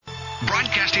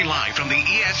Broadcasting live from the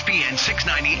ESPN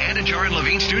 690 Anajar and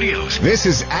Levine studios. This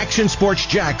is Action Sports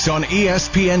Jax on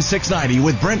ESPN 690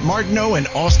 with Brent Martineau and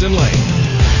Austin Lane.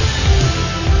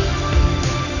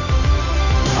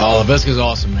 Oh, Laviska's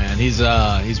awesome, man. He's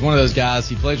one of those guys.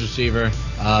 He plays receiver,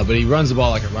 but he runs the ball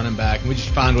like a running back. And we just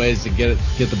find ways to get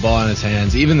the ball in his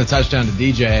hands. Even the touchdown to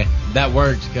DJ, that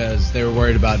worked because they were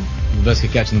worried about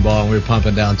Laviska catching the ball, and we were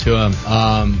pumping down to him.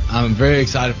 I'm very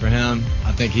excited for him.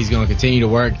 I think he's going to continue to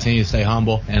work, continue to stay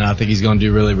humble, and I think he's going to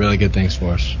do really, really good things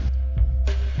for us.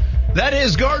 That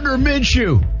is Gardner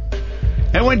Minshew.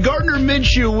 And when Gardner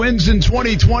Minshew wins in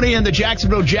 2020 and the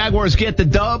Jacksonville Jaguars get the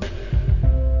dub,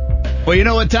 well, you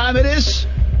know what time it is?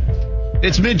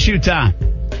 It's Minshew time.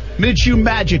 Minshew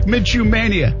magic, Minshew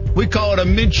mania. We call it a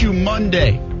Minshew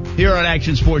Monday here on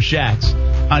Action Sports Jax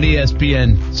on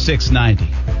ESPN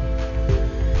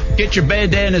 690. Get your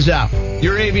bandanas out,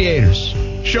 your aviators.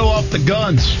 Show off the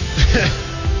guns.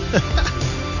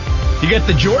 You got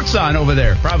the jorts on over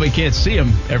there. Probably can't see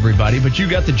them, everybody, but you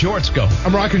got the jorts going.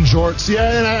 I'm rocking jorts.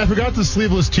 Yeah, and I forgot the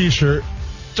sleeveless T-shirt.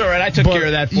 It's all right. I took care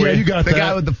of that for you. Yeah, you got the that.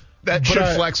 guy with that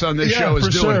should flex on this show is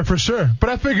doing. For sure. But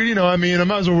I figured, I might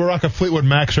as well rock a Fleetwood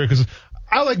Mac shirt because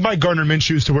I like my Gardner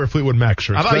Minshews to wear Fleetwood Mac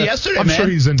shirts. How about yesterday, I'm man? sure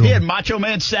he's into He them. had Macho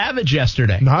Man Savage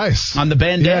yesterday. Nice. On the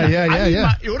bandana.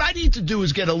 Yeah. What I need to do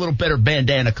is get a little better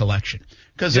bandana collection.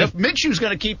 Because if Minshew's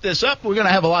going to keep this up, we're going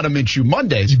to have a lot of Minshew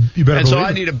Mondays. You better and so believe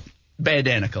I it. need a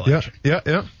bandana collection.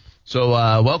 Yeah. So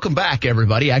welcome back,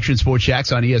 everybody. Action Sports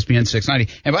Jax on ESPN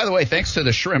 690. And by the way, thanks to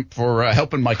the shrimp for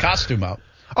helping my costume out.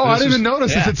 Oh, I didn't even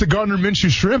notice it's a Gardner Minshew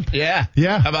shrimp. Yeah.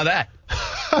 Yeah. How about that?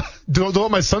 Don't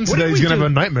let my son today. He's going to have a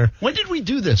nightmare. When did we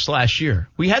do this last year?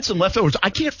 We had some leftovers. I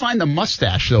can't find the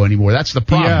mustache, though, anymore. That's the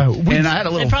problem. Yeah, and I had a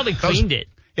little. They probably cleaned it.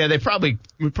 Yeah, we probably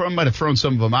might have thrown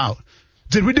some of them out.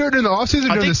 Did we do it during the offseason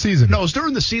or during the season? No, it was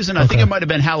during the season. I think it might have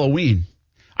been Halloween.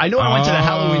 I know I went to the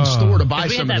Halloween store to buy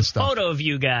some of the stuff. We had that photo of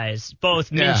you guys both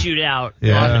Minshew'd out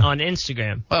on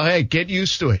Instagram. Well, hey, get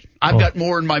used to it. I've got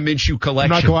more in my Minshew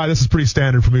collection. I'm not going to lie, this is pretty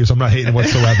standard for me, so I'm not hating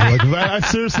whatsoever.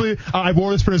 I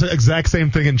wore this exact same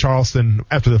thing in Charleston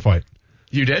after the fight.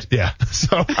 You did? Yeah.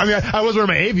 So, I was wearing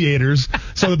my aviators,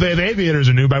 so the aviators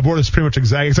are new, but I wore this pretty much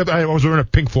except I was wearing a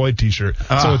Pink Floyd t-shirt,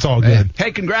 so it's all good.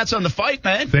 Hey, congrats on the fight,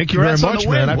 man. Thank you very much,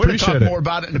 man. I appreciate it. We're going to talk more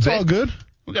about it in a bit. It's all good.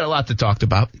 We got a lot to talk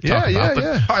about.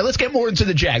 Yeah. All right, let's get more into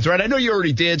the Jags. All right, I know you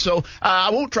already did, so I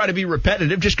won't try to be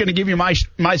repetitive. Just going to give you my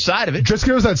side of it. Just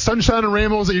give us that sunshine and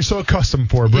rainbows that you're so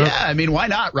accustomed for, bro. Yeah, why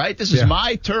not, right? This is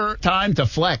my time to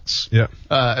flex. Yeah.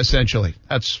 Essentially,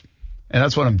 that's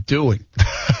what I'm doing.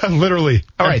 Literally.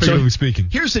 All right, figuratively speaking.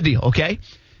 Here's the deal, okay?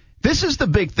 This is the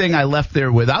big thing I left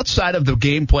there with. Outside of the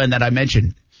game plan that I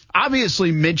mentioned,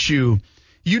 obviously Minshew,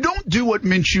 you don't do what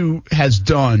Minshew has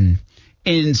done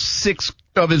in 6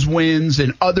 of his wins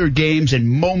and other games and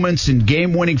moments in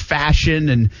game-winning fashion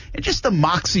and just the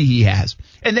moxie he has.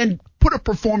 And then put a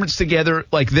performance together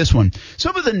like this one.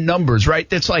 Some of the numbers, right?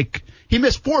 It's like he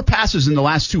missed 4 passes in the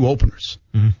last 2 openers,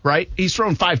 right? He's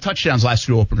thrown 5 touchdowns last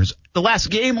 2 openers. The last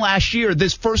game last year,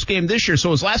 this first game this year,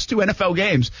 so his last 2 NFL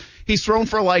games, he's thrown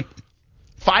for like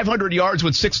 500 yards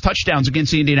with 6 touchdowns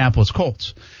against the Indianapolis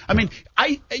Colts.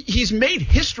 He's made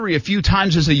history a few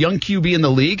times as a young QB in the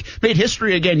league. Made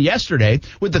history again yesterday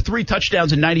with the 3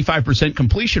 touchdowns and 95%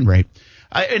 completion rate.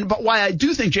 But why I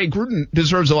do think Jay Gruden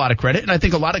deserves a lot of credit, and I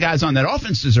think a lot of guys on that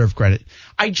offense deserve credit,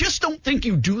 I just don't think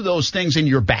you do those things and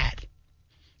you're bad.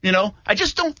 I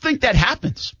just don't think that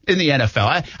happens in the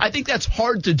NFL. I think that's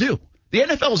hard to do. The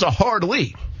NFL is a hard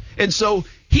league. And so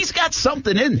he's got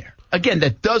something in there. Again,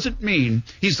 that doesn't mean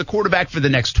he's the quarterback for the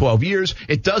next 12 years.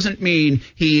 It doesn't mean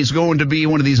he's going to be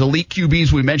one of these elite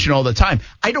QBs we mention all the time.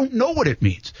 I don't know what it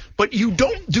means. But you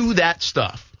don't do that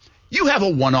stuff. You have a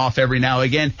one-off every now and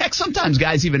again. Heck, sometimes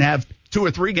guys even have 2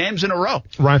 or 3 games in a row.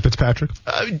 Ryan Fitzpatrick.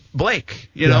 Blake,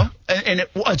 know. And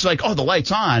it's like, the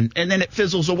light's on, and then it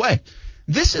fizzles away.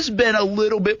 This has been a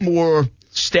little bit more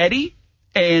steady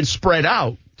and spread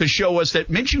out to show us that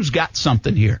Minshew's got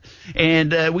something here.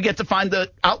 And we get to find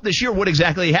out this year what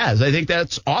exactly he has. I think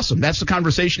that's awesome. That's the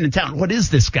conversation in town. What is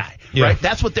this guy? Yeah. Right?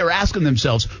 That's what they're asking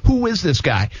themselves. Who is this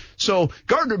guy? So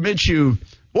Gardner Minshew,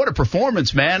 what a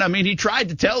performance, man. He tried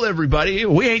to tell everybody,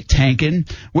 we ain't tanking.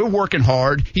 We're working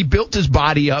hard. He built his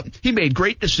body up. He made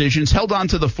great decisions, held on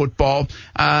to the football.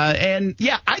 By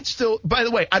the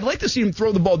way, I'd like to see him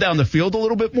throw the ball down the field a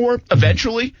little bit more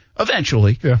eventually.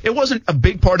 Yeah. It wasn't a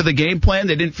big part of the game plan.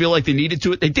 They didn't feel like they needed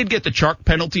to. They did get the Chark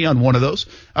penalty on one of those.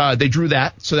 They drew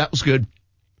that, so that was good.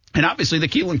 And obviously the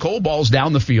Keelan Cole ball's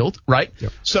down the field, right?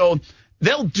 Yep. So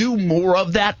They'll do more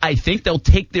of that. I think they'll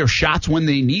take their shots when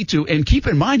they need to. And keep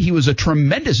in mind, he was a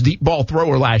tremendous deep ball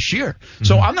thrower last year.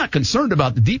 So I'm not concerned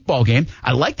about the deep ball game.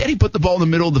 I like that he put the ball in the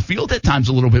middle of the field at times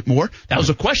a little bit more. That was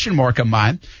a question mark of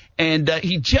mine. And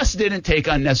he just didn't take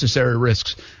unnecessary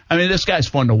risks. I mean, this guy's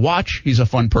fun to watch. He's a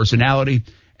fun personality.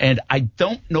 And I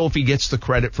don't know if he gets the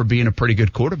credit for being a pretty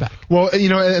good quarterback. Well,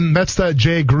 and that's that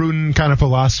Jay Gruden kind of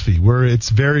philosophy where it's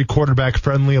very quarterback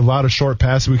friendly, a lot of short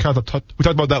passes. We talked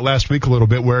about that last week a little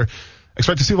bit where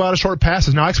expect to see a lot of short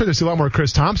passes. Now, I expect to see a lot more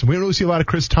Chris Thompson. We don't really see a lot of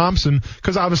Chris Thompson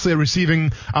because obviously a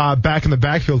receiving back in the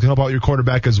backfield can help out your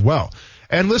quarterback as well.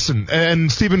 And listen,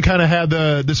 and Steven kind of had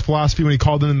this philosophy when he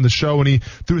called in the show and he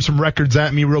threw some records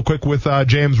at me real quick with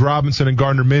James Robinson and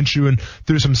Gardner Minshew and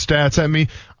threw some stats at me.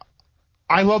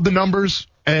 I love the numbers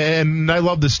and I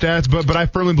love the stats, but I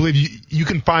firmly believe you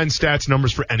can find stats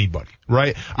numbers for anybody,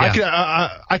 right? Yeah.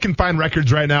 I can find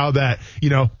records right now that,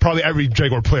 probably every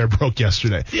Jaguar player broke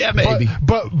yesterday. Yeah, maybe.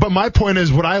 But my point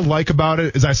is what I like about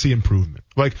it is I see improvement.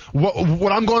 Like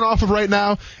what I'm going off of right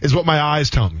now is what my eyes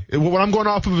tell me. What I'm going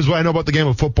off of is what I know about the game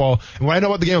of football. And what I know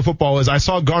about the game of football is I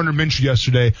saw Gardner Minshew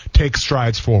yesterday take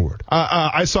strides forward.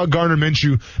 I saw Gardner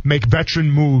Minshew make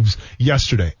veteran moves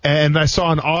yesterday. And I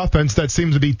saw an offense that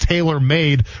seems to be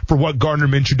tailor-made for what Gardner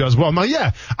Minshew does well. Now,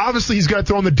 yeah, obviously he's got to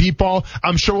throw in the deep ball.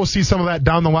 I'm sure we'll see some of that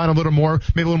down the line a little more,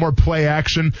 maybe a little more play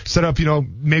action, set up,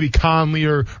 maybe Conley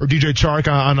or DJ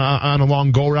Chark on a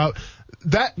long goal route.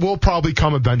 That will probably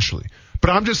come eventually. But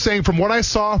I'm just saying from what I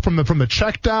saw from the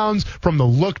check downs, from the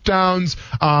look downs,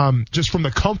 just from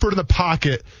the comfort of the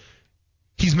pocket,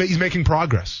 he's making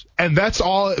progress. And that's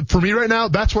all for me right now.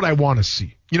 That's what I want to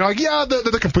see.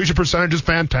 The completion percentage is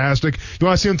fantastic. You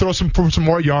want to see him throw some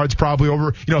more yards, probably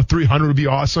over, 300 would be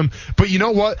awesome. But you know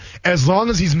what? As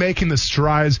long as he's making the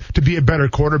strides to be a better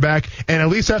quarterback, and at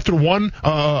least after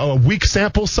a week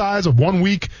sample size of 1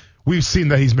 week, we've seen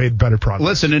that he's made better progress.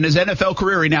 Listen, in his NFL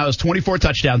career, he now has 24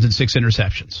 touchdowns and 6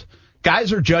 interceptions.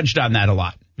 Guys are judged on that a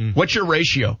lot. What's your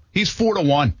ratio? He's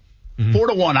 4-1.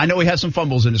 4-1. I know he has some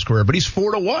fumbles in his career, but he's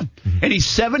 4-1. And he's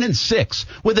 7-6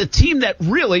 with a team that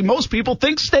really most people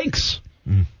think stinks.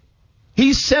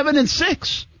 He's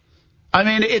 7-6. I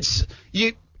mean, it's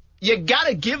you got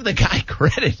to give the guy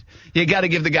credit. You got to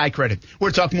give the guy credit. We're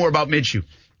talking more about Minshew.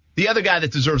 The other guy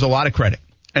that deserves a lot of credit.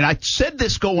 And I said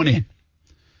this going in.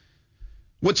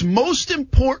 What's most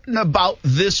important about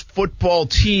this football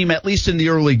team, at least in the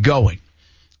early going,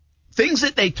 things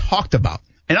that they talked about,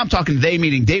 and I'm talking they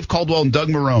meaning Dave Caldwell and Doug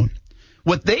Marrone,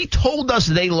 what they told us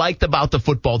they liked about the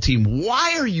football team.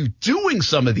 Why are you doing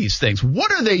some of these things?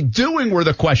 What are they doing were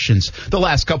the questions the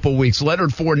last couple of weeks.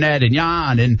 Leonard Fournette and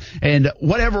Jan and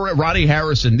whatever, Ronnie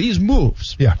Harrison, these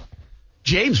moves. Yeah.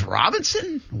 James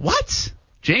Robinson? What?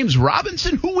 James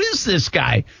Robinson? Who is this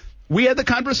guy? We had the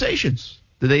conversations.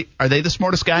 Are they the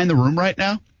smartest guy in the room right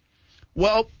now?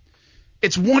 Well,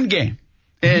 it's one game,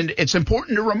 and it's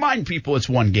important to remind people it's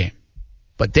one game.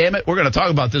 But damn it, we're going to talk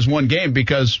about this one game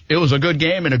because it was a good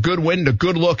game and a good win and a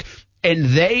good look, and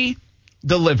they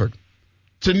delivered.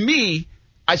 To me,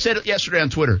 I said it yesterday on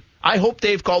Twitter, I hope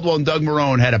Dave Caldwell and Doug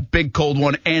Marrone had a big cold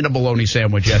one and a bologna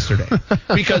sandwich yesterday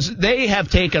because they have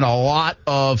taken a lot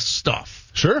of stuff.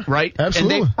 Sure. Right?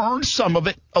 Absolutely. And they've earned some of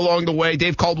it along the way.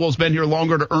 Dave Caldwell's been here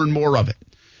longer to earn more of it.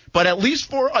 But at least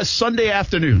for a Sunday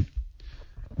afternoon,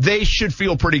 they should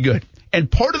feel pretty good. And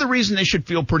part of the reason they should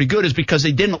feel pretty good is because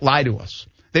they didn't lie to us.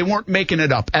 They weren't making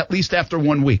it up, at least after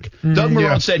 1 week. Doug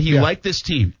Marrone said he liked this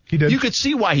team. He did. You could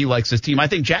see why he likes this team. I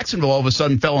think Jacksonville all of a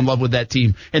sudden fell in love with that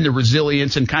team and the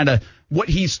resilience and kind of what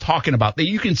he's talking about.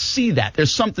 You can see that.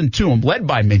 There's something to him, led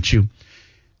by Minshew.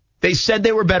 They said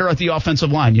they were better at the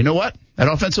offensive line. You know what?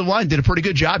 That offensive line did a pretty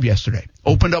good job yesterday.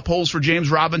 Opened up holes for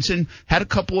James Robinson, had a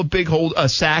couple of big a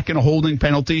sack and a holding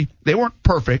penalty. They weren't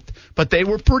perfect, but they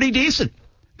were pretty decent.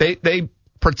 They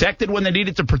protected when they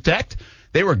needed to protect.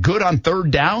 They were good on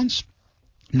third downs.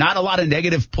 Not a lot of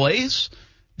negative plays.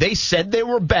 They said they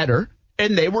were better,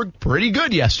 and they were pretty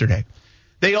good yesterday.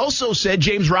 They also said,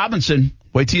 James Robinson,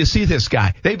 wait till you see this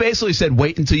guy. They basically said,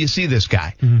 wait until you see this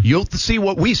guy. You'll see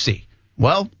what we see.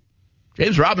 Well,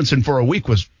 James Robinson for a week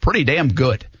was pretty damn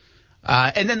good.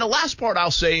 And then the last part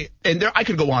I'll say, and I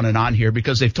could go on and on here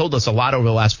because they've told us a lot over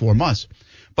the last 4 months.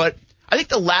 But I think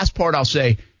the last part I'll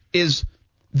say is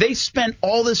they spent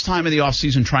all this time in the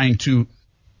offseason trying to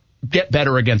get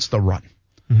better against the run,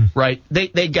 right?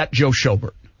 They got Joe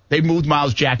Schobert. They moved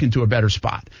Myles Jack into a better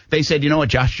spot. They said, you know what,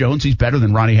 Josh Jones, he's better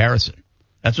than Ronnie Harrison.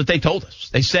 That's what they told us.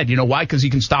 They said, you know why? Because he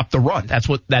can stop the run. That's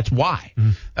why.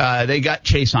 They got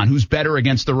Chase on, who's better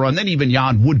against the run than even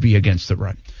Jan would be against the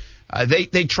run.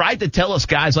 They tried to tell us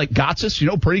guys like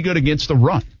Gotsis, pretty good against the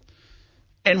run.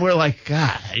 And we're like,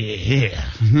 God, yeah.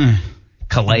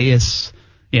 Calais,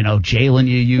 Jalen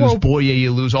you use, Boye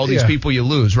you lose, all these people you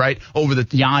lose, right? Over the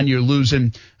Jan you're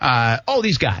losing, all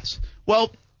these guys.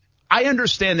 Well, I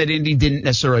understand that Indy didn't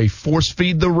necessarily force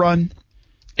feed the run,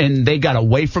 and they got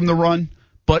away from the run,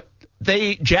 but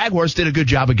Jaguars did a good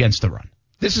job against the run.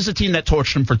 This is a team that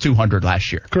torched them for 200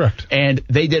 last year. Correct. And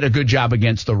they did a good job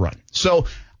against the run. So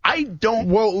I don't.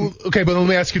 Well, okay, but let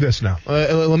me ask you this now.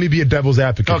 Let me be a devil's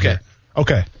advocate. Okay. Here.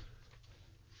 Okay.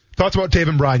 Thoughts about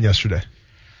Taven Bryan yesterday?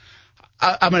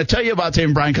 I'm going to tell you about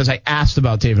Taven Bryan because I asked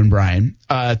about Taven Bryan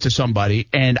to somebody,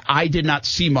 and I did not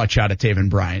see much out of Taven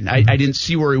Bryan. I didn't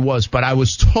see where he was, but I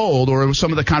was told, or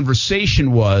some of the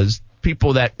conversation was,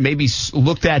 people that maybe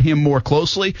looked at him more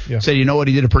closely said, you know what,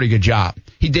 he did a pretty good job.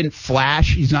 He didn't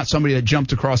flash. He's not somebody that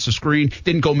jumped across the screen,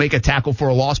 didn't go make a tackle for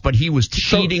a loss, but he was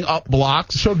teeing up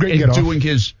blocks and doing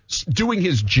his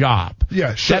job.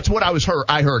 Yeah, that's what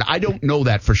I heard. I don't know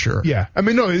that for sure. Yeah, I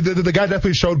mean, no, the guy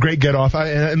definitely showed great get off.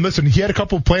 And listen, he had a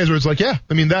couple of plays where it's like,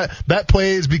 that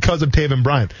play is because of Taven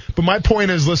Bryan. But my point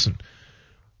is, listen,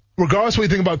 regardless of what you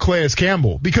think about Calais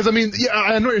Campbell, because I mean,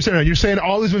 I know what you're saying. You're saying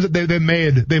all these moves that they've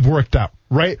made, they've worked out,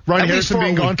 right? Ronnie Harrison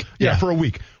being gone, for a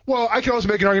week. Well, I can also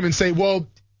make an argument and say, well,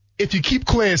 if you keep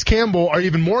Calais Campbell, are you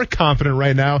even more confident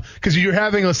right now because you're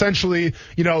having essentially,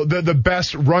 the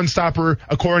best run stopper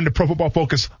according to Pro Football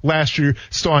Focus last year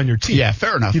still on your team. Yeah,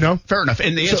 fair enough. Fair enough.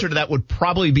 And the answer to that would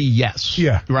probably be yes.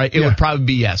 Yeah. Right? It would probably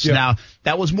be yes. Yeah. Now,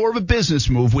 that was more of a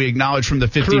business move. We acknowledged from the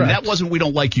 15. Correct. That wasn't, we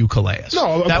don't like you, Calais.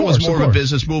 No, that was more of a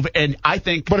business move. And I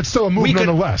think. But it's still a move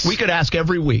nonetheless. We could ask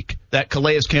every week that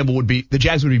Calais Campbell the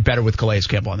Jags would be better with Calais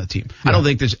Campbell on the team. Yeah. I don't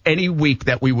think there's any week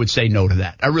that we would say no to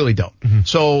that. I really don't. Mm-hmm.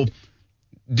 So,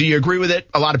 do you agree with it?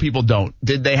 A lot of people don't.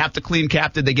 Did they have to clean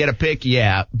cap? Did they get a pick?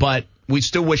 Yeah, but we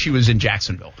still wish he was in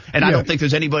Jacksonville. And I don't think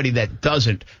there's anybody that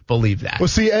doesn't believe that. Well,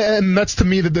 see, and that's to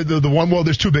me the one. Well,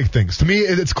 there's two big things. To me,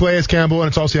 it's Calais Campbell and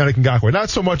it's also Yannick Ngakoue. Not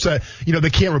so much that, they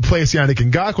can't replace Yannick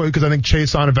Ngakoue because I think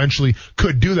Chason eventually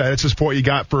could do that. It's just what you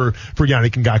got for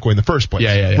Yannick Ngakoue in the first place.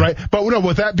 Yeah. Right? But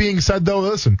with that being said, though,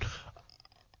 listen,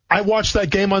 I watched that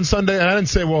game on Sunday, and I didn't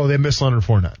say, well, they missed Leonard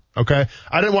Fournette, okay?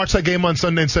 I didn't watch that game on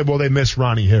Sunday and say, well, they missed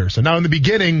Ronnie Harrison. Now, in the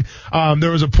beginning,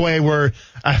 there was a play where,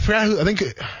 I think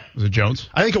was it Jones?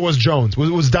 I think it was Jones. It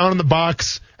was down in the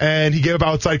box, and he gave up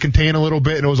outside contain a little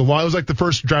bit, and it was like the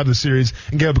first drive of the series,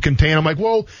 and gave up a contain. I'm like,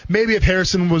 well, maybe if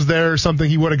Harrison was there or something,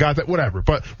 he would have got that, whatever.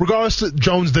 But regardless,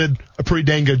 Jones did a pretty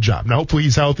dang good job. Now, hopefully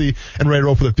he's healthy and ready to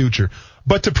roll for the future.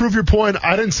 But to prove your point,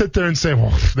 I didn't sit there and say,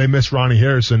 well, they missed Ronnie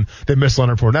Harrison, they missed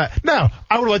Leonard Fournette. Now,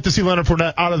 I would like to see Leonard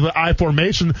Fournette out of the I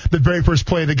formation the very first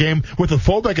play of the game with a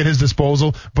fullback at his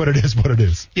disposal, but it is what it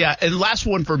is. Yeah, and last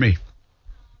one for me.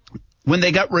 When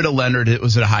they got rid of Leonard, it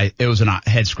was a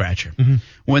head scratcher. Mm-hmm.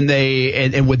 When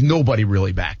and with nobody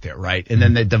really back there, right? And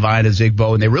then they divide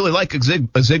Ozigbo, and they really like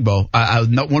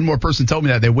Ozigbo. One more person told me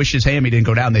that they wish his hammy didn't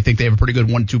go down. They think they have a pretty good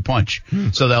 1-2 punch.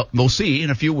 So they'll see in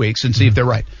a few weeks and see if they're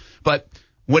right. But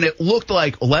when it looked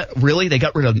like, really, they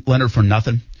got rid of Leonard for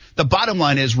nothing? The bottom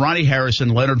line is Ronnie Harrison,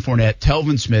 Leonard Fournette,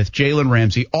 Telvin Smith, Jalen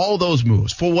Ramsey, all those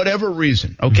moves, for whatever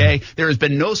reason, okay? Mm-hmm. There has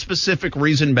been no specific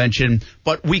reason mentioned,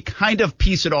 but we kind of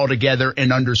piece it all together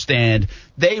and understand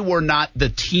they were not the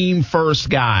team-first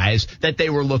guys that they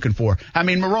were looking for. I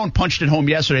mean, Marrone punched it home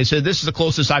yesterday, said, this is the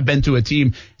closest I've been to a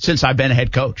team since I've been a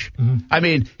head coach. Mm-hmm. I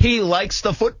mean, he likes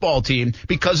the football team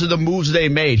because of the moves they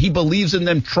made. He believes in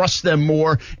them, trusts them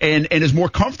more, and is more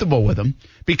comfortable with them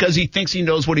because he thinks he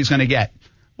knows what he's going to get.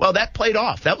 Well, that played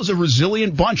off. That was a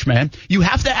resilient bunch, man. You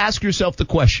have to ask yourself the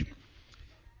question.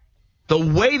 The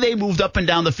way they moved up and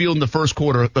down the field in the first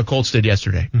quarter, the Colts did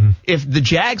yesterday, if the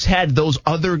Jags had those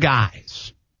other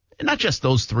guys, and not just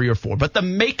those 3 or 4, but the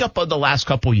makeup of the last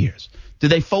couple years, do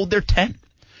they fold their tent?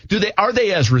 Are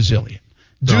they as resilient?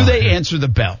 Do they answer the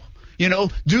bell?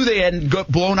 Do they end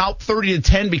blown out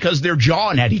 30-10 because they're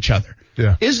jawing at each other?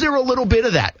 Yeah. Is there a little bit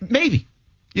of that? Maybe.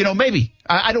 Maybe.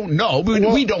 I don't know.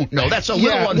 We don't know. That's a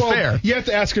little unfair. Well, you have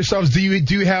to ask yourselves, do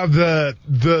you have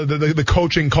the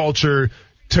coaching culture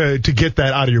to get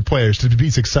that out of your players to be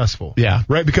successful? Yeah.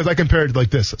 Right? Because I compared it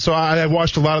like this. So I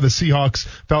watched a lot of the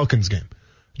Seahawks-Falcons game.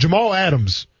 Jamal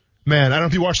Adams, man, I don't know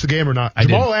if you watched the game or not.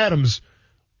 Jamal Adams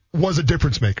was a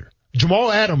difference maker.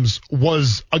 Jamal Adams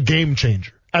was a game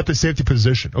changer at the safety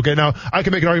position. Okay, now I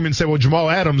can make an argument and say, well, Jamal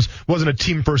Adams wasn't a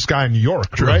team first guy in New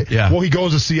York, True. right? Yeah. Well, he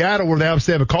goes to Seattle where they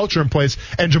obviously have a culture in place,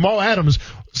 and Jamal Adams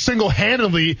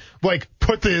single-handedly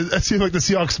put the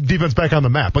Seahawks defense back on the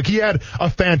map. He had a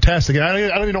fantastic. I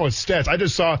don't even know his stats. I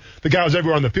just saw the guy was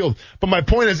everywhere on the field. But my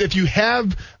point is, if you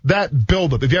have that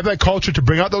buildup, if you have that culture to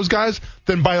bring out those guys,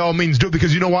 then by all means do it.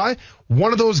 Because you know why?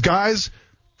 One of those guys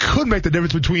could make the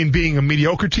difference between being a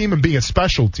mediocre team and being a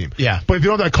special team. Yeah. But if you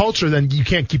don't have that culture, then you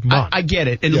can't keep them on. I get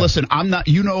it. And listen, I'm not,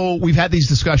 we've had these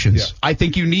discussions. Yeah. I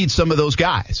think you need some of those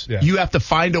guys. Yeah. You have to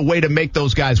find a way to make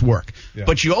those guys work. Yeah.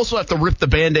 But you also have to rip the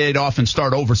Band-Aid off and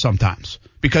start over sometimes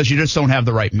because you just don't have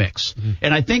the right mix. Mm-hmm.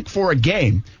 And I think for a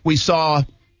game, we saw,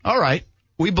 all right,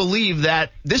 we believe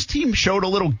that this team showed a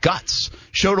little guts,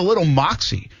 showed a little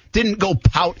moxie, didn't go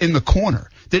pout in the corner,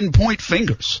 didn't point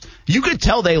fingers. You could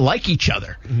tell they like each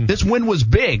other. Mm-hmm. This win was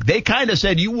big. They kind of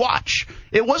said, you watch.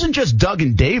 It wasn't just Doug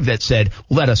and Dave that said,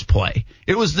 let us play.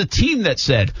 It was the team that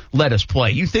said, let us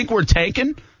play. You think we're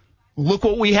tanking? Look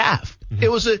what we have. Mm-hmm.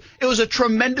 It was a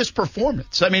tremendous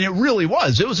performance. I mean, it really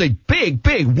was. It was a big,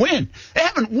 big win. They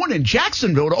haven't won in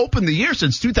Jacksonville to open the year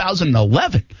since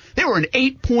 2011. They were an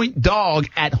 8-point dog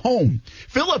at home.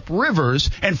 Phillip Rivers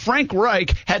and Frank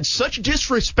Reich had such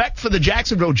disrespect for the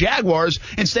Jacksonville Jaguars.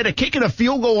 Instead of kicking a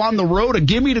field goal on the road, a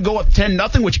gimme to go up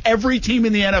 10-0, which every team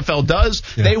in the NFL does,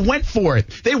 They went for it.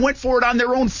 They went for it on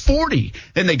their own 40.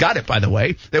 And they got it, by the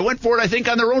way. They went for it, I think,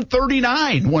 on their own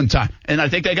 39 one time. And I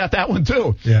think they got that one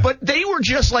too. Yeah. But they were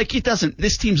just like,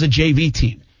 this team's a JV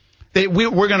team.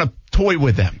 We're going to toy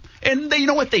with them. And you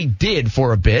know what they did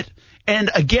for a bit. And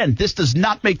again, this does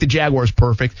not make the Jaguars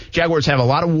perfect. Jaguars have a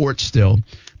lot of warts still.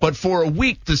 But for a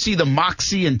week to see the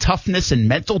moxie and toughness and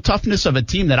mental toughness of a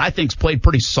team that I think's played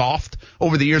pretty soft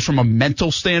over the years from a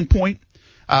mental standpoint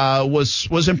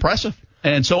was impressive.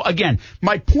 And so again,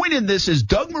 my point in this is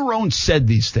Doug Marrone said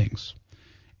these things.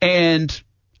 And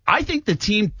I think the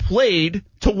team played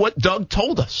to what Doug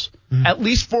told us, at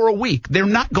least for a week. They're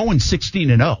not going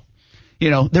 16-0.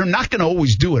 They're not going to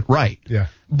always do it right. Yeah.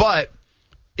 But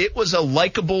it was a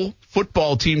likable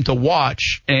football team to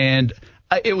watch, and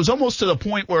it was almost to the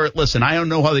point where, listen, I don't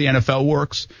know how the NFL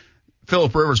works.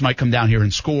 Phillip Rivers might come down here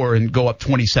and score and go up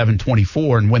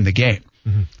 27-24 and win the game.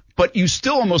 Mm-hmm. But you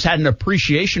still almost had an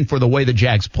appreciation for the way the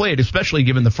Jags played, especially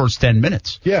given the first 10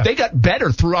 minutes. Yeah. They got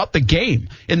better throughout the game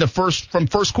from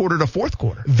first quarter to fourth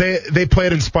quarter. They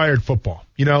played inspired football.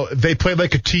 They played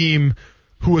like a team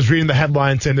who was reading the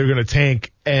headlines saying they're going to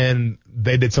tank, and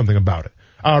they did something about it.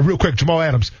 Real quick, Jamal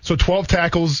Adams. So 12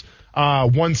 tackles,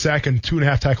 1 sack, and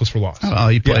 2.5 tackles for loss. Oh,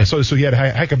 he played. Yeah, so he had a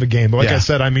heck of a game. But like I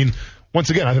said, I mean, once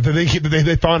again, I think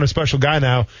they found a special guy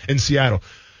now in Seattle.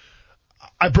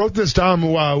 I broke this down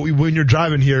when you're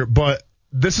driving here, but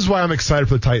this is why I'm excited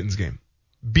for the Titans game.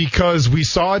 Because we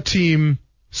saw a team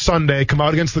Sunday come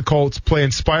out against the Colts, play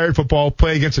inspired football,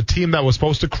 play against a team that was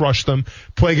supposed to crush them,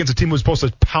 play against a team that was supposed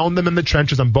to pound them in the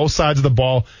trenches on both sides of the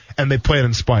ball, and they played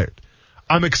inspired.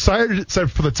 I'm excited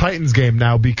for the Titans game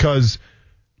now because,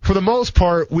 for the most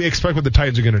part, we expect what the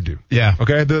Titans are going to do. Yeah.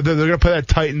 Okay? They're going to play that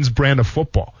Titans brand of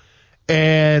football.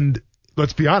 And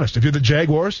let's be honest, if you're the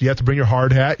Jaguars, you have to bring your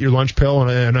hard hat, your lunch pill,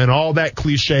 and all that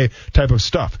cliche type of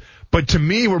stuff. But to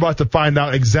me, we're about to find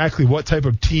out exactly what type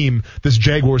of team this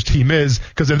Jaguars team is,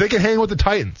 because if they can hang with the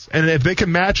Titans, and if they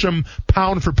can match them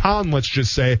pound for pound, let's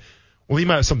just say, well, he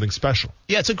might have something special.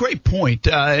 Yeah, it's a great point.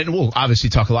 And we'll obviously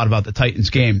talk a lot about the Titans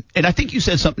game. And I think you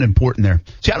said something important there.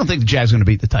 See, I don't think the Jags are going to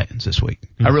beat the Titans this week.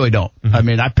 Mm-hmm. I really don't. Mm-hmm. I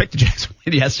mean, I picked the Jags to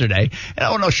win yesterday, and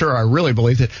I'm not sure I really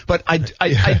believed it. But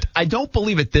I don't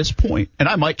believe at this point, and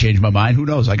I might change my mind. Who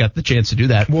knows? I got the chance to do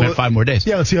that in 5 more days.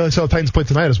 Yeah, let's see how the Titans play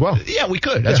tonight as well. Yeah, we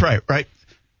could. That's right.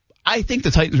 I think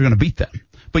the Titans are going to beat them.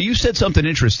 But you said something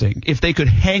interesting. If they could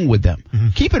hang with them,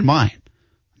 keep in mind,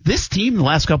 this team the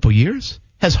last couple of years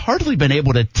has hardly been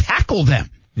able to tackle them.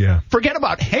 Yeah. Forget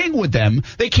about hang with them.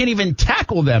 They can't even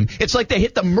tackle them. It's like they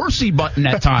hit the mercy button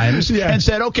at times and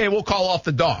said, okay, we'll call off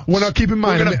the dogs. Well, now keep in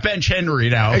mind, we're going to bench Henry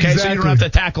now, okay? Exactly. So you don't have to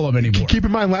tackle him anymore. Keep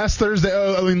in mind, last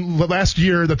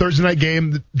year, the Thursday night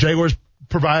game, the Jaguars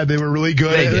provided they were really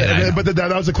good. They did, but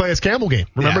that was a Calais Campbell game.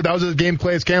 Remember, that was a game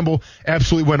Calais Campbell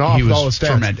absolutely went off. He was with all his stats.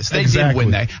 Tremendous. They did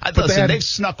win that. Listen, they've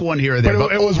snuck one here or there,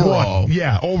 but it was overall. one.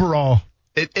 Yeah, overall.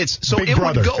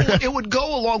 It would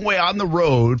go a long way on the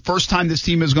road. First time this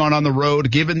team has gone on the road,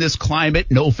 given this climate,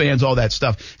 no fans, all that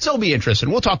stuff. So it'll be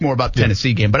interesting. We'll talk more about the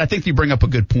Tennessee game, but I think you bring up a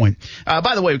good point.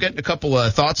 By the way, we're getting a couple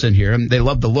of thoughts in here. They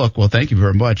love the look. Well, thank you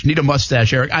very much. Need a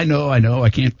mustache, Eric. I know. I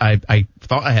can't. I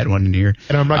thought I had one in here.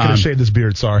 And I'm not going to shave this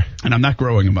beard, sorry. And I'm not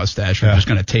growing a mustache. I'm just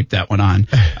going to tape that one on.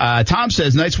 Tom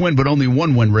says, nice win, but only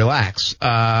one win. Relax.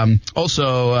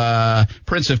 Also,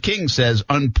 Prince of Kings says,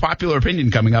 unpopular opinion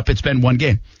coming up. It's been one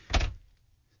game.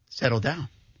 Settle down.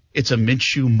 It's a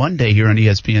Minshew Monday here on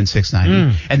ESPN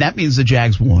 690, and that means the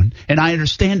Jags won. And I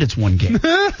understand it's one game,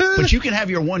 but you can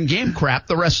have your one game crap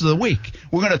the rest of the week.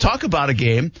 We're going to talk about a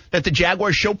game that the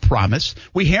Jaguars show promise.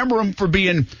 We hammer them for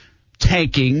being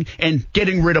tanking and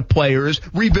getting rid of players,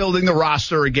 rebuilding the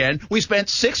roster again. We spent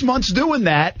 6 months doing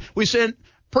that. We spent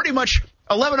pretty much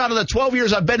 11 out of the 12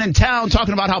 years I've been in town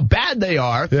talking about how bad they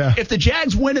are. Yeah. If the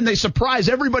Jags win and they surprise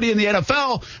everybody in the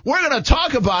NFL, we're going to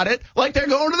talk about it like they're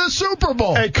going to the Super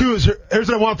Bowl. Hey, Kuz, here's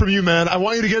what I want from you, man. I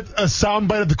want you to get a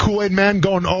soundbite of the Kool-Aid Man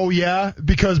going, oh, yeah,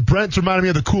 because Brent's reminding me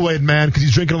of the Kool-Aid Man because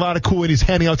he's drinking a lot of Kool-Aid. He's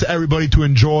handing out to everybody to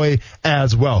enjoy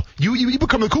as well. You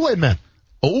become the Kool-Aid Man.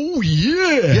 Oh,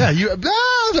 yeah. Yeah,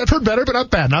 I've heard better, but not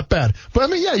bad. But, I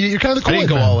mean, yeah, you're kind of the I Kool-Aid didn't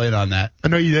go Man. all in on that. I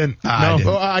know you didn't. I didn't.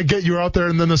 Oh, I get you were out there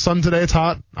and then the sun today, it's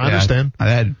hot. I understand.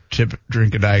 I had Chip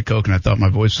drink a Diet Coke and I thought my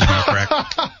voice was going to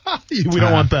crack. We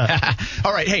don't want that.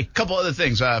 All right. Hey, couple other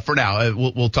things for now.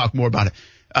 We'll talk more about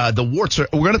it. The warts we're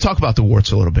going to talk about the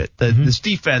warts a little bit. This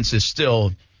defense is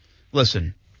still,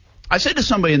 listen, I said to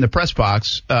somebody in the press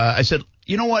box, I said,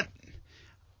 you know what?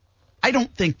 I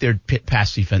don't think their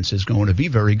pass defense is going to be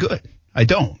very good. I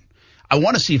don't. I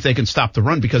want to see if they can stop the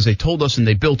run because they told us and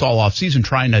they built all offseason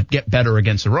trying to get better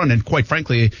against the run. And quite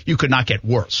frankly, you could not get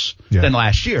worse than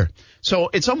last year.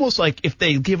 So it's almost like if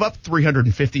they give up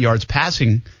 350 yards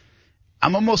passing,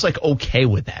 I'm almost like okay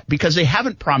with that because they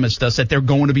haven't promised us that they're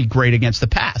going to be great against the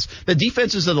pass. The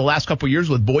defenses of the last couple of years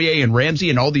with Boye and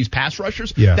Ramsey and all these pass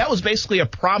rushers, that was basically a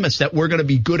promise that we're going to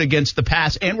be good against the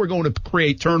pass and we're going to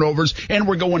create turnovers and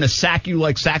we're going to sack you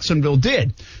like Saxonville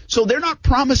did. So they're not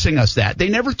promising us that. They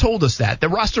never told us that. The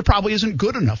roster probably isn't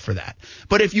good enough for that.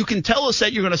 But if you can tell us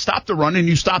that you're going to stop the run and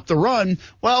you stop the run,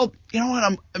 well, you know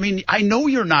what? I know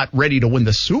you're not ready to win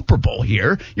the Super Bowl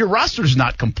here. Your roster's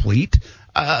not complete.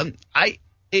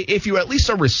 If you at least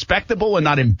are respectable and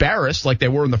not embarrassed like they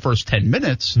were in the first 10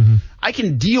 minutes, I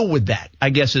can deal with that,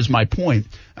 I guess is my point.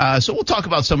 So we'll talk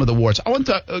about some of the warts. I want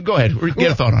to go ahead.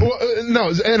 Get a thought on it. No,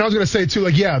 and I was going to say, too,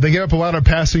 they gave up a lot of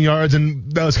passing yards,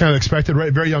 and that was kind of expected,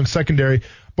 right? Very young secondary.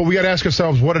 But we got to ask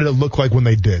ourselves, what did it look like when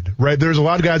they did, right? There's a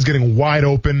lot of guys getting wide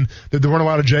open. There weren't a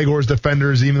lot of Jaguars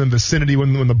defenders even in the vicinity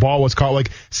when the ball was caught.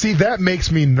 See, that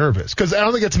makes me nervous because I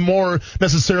don't think it's more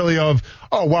necessarily of,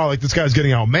 oh, wow, this guy's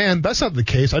getting outmanned. That's not the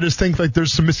case. I just think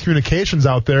there's some miscommunications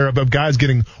out there of guys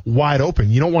getting wide open.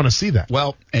 You don't want to see that.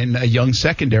 Well, in a young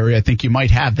secondary, I think you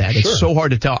might have that. Sure. It's so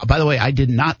hard to tell. By the way, I did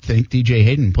not think DJ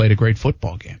Hayden played a great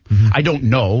football game. I don't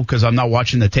know because I'm not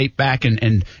watching the tape back,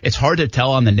 and it's hard to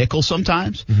tell on the nickel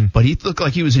sometimes. But he looked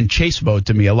like he was in chase mode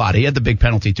to me a lot. He had the big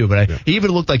penalty too, but he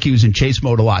even looked like he was in chase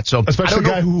mode a lot. So especially a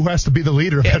guy who has to be the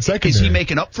leader of that secondary. Is he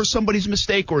making up for somebody's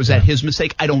mistake or is that his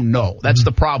mistake? I don't know. That's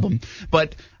the problem.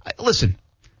 But listen,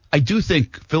 I do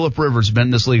think Phillip Rivers has been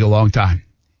in this league a long time.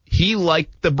 He, like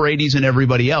the Bradys and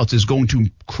everybody else, is going to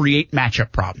create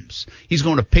matchup problems. He's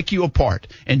going to pick you apart.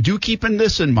 And do keep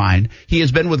this in mind. He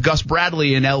has been with Gus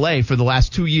Bradley in L.A. for the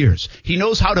last 2 years. He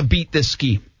knows how to beat this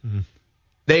scheme.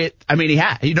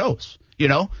 He knows,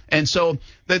 and so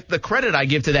the credit I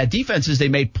give to that defense is they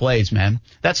made plays, man.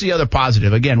 That's the other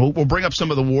positive. Again, we'll bring up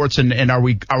some of the warts and are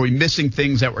we missing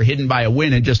things that were hidden by a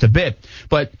win in just a bit.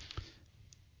 But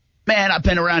man, I've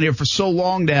been around here for so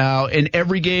long now, and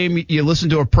every game you listen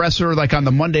to a presser like on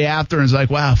the Monday after and it's like,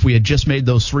 wow, if we had just made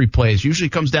those 3 plays. Usually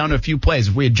it comes down to a few plays.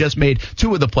 If we had just made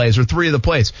 2 of the plays or 3 of the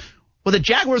plays. Well, the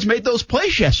Jaguars made those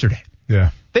plays yesterday. Yeah.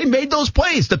 They made those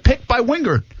plays. The pick by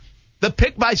Wingard. The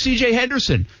pick by C.J.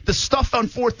 Henderson, the stuff on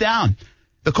 4th down.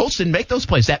 The Colts didn't make those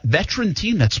plays. That veteran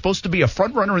team that's supposed to be a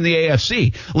front runner in the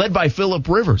AFC, led by Phillip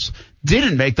Rivers,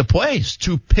 didn't make the plays.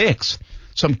 2 picks,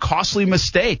 some costly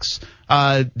mistakes,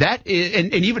 and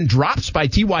even drops by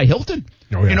T.Y. Hilton.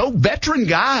 Oh, yeah. Veteran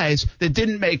guys that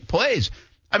didn't make plays.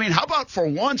 How about for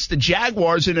once the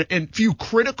Jaguars in a few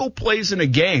critical plays in a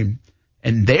game,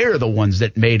 and they're the ones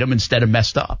that made them instead of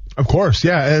messed up. Of course,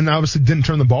 yeah, and obviously didn't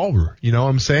turn the ball over. You know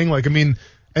what I'm saying?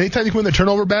 Anytime you win the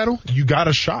turnover battle, you got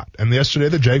a shot. And yesterday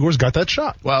the Jaguars got that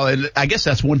shot. Well, and I guess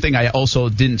that's one thing I also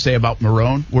didn't say about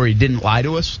Marrone, where he didn't lie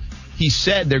to us. He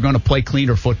said they're going to play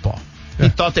cleaner football. Yeah. He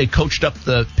thought they coached up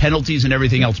the penalties and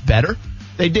everything else better.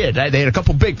 They did. They had a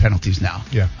couple big penalties now.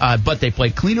 Yeah. But they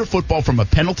played cleaner football from a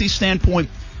penalty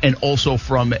standpoint and also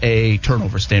from a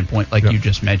turnover standpoint, like you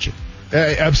just mentioned.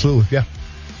 Absolutely, yeah.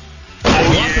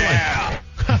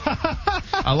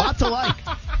 A lot to like.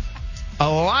 A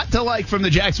lot to like from the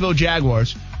Jacksonville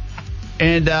Jaguars.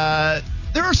 And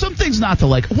there are some things not to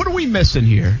like. What are we missing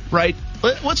here, right?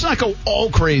 Let's not go all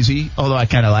crazy, although I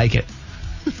kind of like it.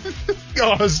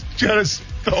 Yeah.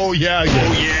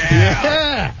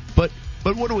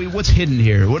 But what's hidden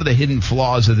here? What are the hidden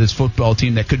flaws of this football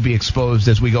team that could be exposed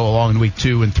as we go along in week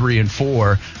 2 and 3 and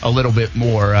 4 a little bit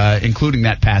more, including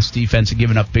that pass defense and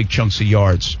giving up big chunks of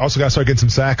yards? Also got to start getting some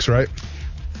sacks, right?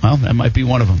 Well, that might be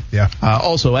one of them. Yeah.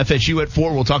 Also, FSU at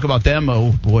 4. We'll talk about them.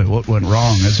 Oh, boy, what went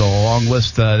wrong? There's a long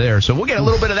list there. So we'll get a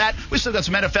little bit of that. We still got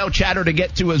some NFL chatter to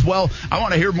get to as well. I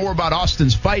want to hear more about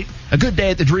Austin's fight. A good day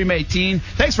at the Dream 18.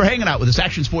 Thanks for hanging out with us.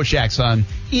 Action Sports Jacks on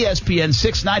ESPN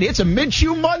 690. It's a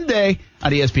Minshew Monday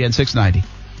on ESPN 690.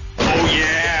 Oh,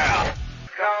 yeah.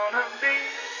 Gonna be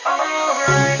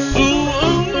alright.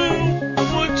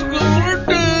 What you gonna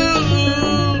do?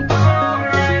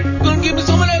 Alright. Gonna give me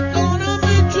some of that gonna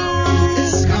be true.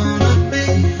 It's gonna be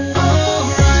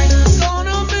alright.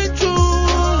 Gonna be true.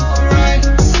 Alright.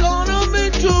 Gonna be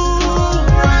true.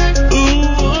 Alright.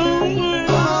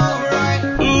 Alright.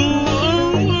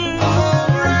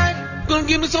 Alright. Gonna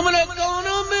give me some of that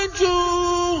gonna be true.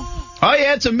 Oh,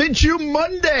 yeah, it's a Minshew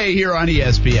Monday here on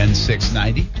ESPN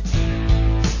 690.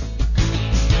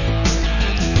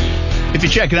 If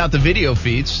you're checking out the video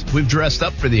feeds, we've dressed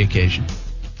up for the occasion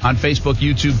on Facebook,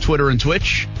 YouTube, Twitter, and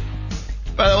Twitch.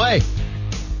 By the way,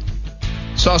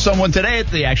 saw someone today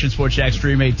at the Action Sports Jacks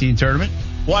Dream 18 tournament.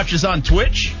 Watch us on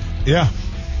Twitch. Yeah.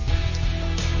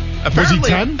 Apparently,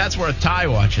 10? that's where Ty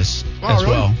watches Oh, as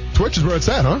really? well. Twitch is where it's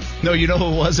at, huh? No, you know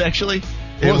who it was, actually?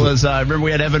 Who was it? Remember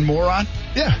we had Evan Moore on?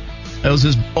 Yeah. It was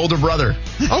his older brother.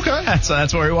 Okay.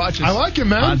 That's where he watches. I like it,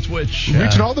 man. On Twitch.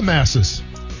 Reaching all the masses.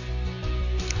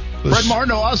 Fred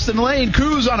Martineau, Austin Lane,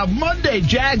 Cruise on a Monday.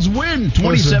 Jags win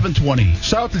 27-20.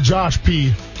 Shout out to Josh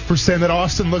P. for saying that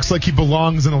Austin looks like he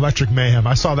belongs in Electric Mayhem.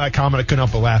 I saw that comment. I couldn't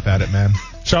help but laugh at it, man.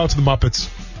 Shout out to the Muppets.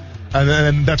 And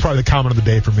then that's probably the comment of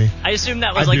the day for me. I assume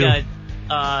that was I like do.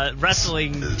 a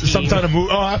wrestling team. Some kind of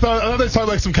movie. Oh, I thought they were talking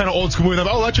like some kind of old school movie.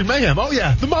 Oh, Electric Mayhem. Oh,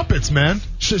 yeah, the Muppets, man.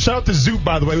 Shout out to Zoot,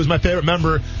 by the way. He was my favorite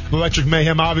member of Electric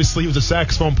Mayhem. Obviously, he was a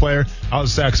saxophone player. I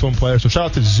was a saxophone player. So shout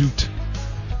out to Zoot.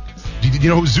 Do you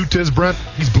know who Zoot is, Brent?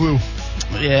 He's blue.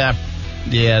 Yeah,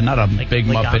 not a big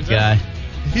Muppet guy.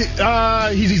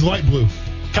 He's light blue.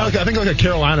 Kind of like, I think like a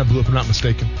Carolina blue, if I'm not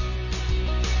mistaken.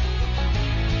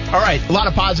 All right, a lot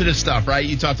of positive stuff, right?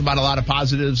 You talked about a lot of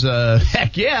positives.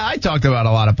 Heck yeah, I talked about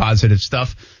a lot of positive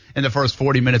stuff in the first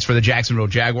 40 minutes for the Jacksonville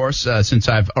Jaguars since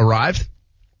I've arrived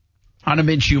on a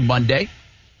Minshew Monday.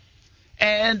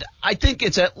 And I think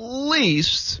it's at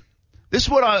least, this is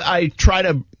what I try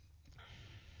to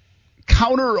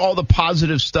counter all the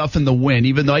positive stuff in the win,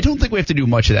 even though I don't think we have to do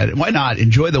much of that. Why not?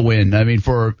 Enjoy the win. I mean,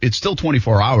 it's still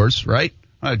 24 hours, right?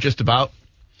 Just about.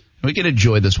 We can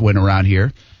enjoy this win around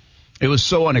here. It was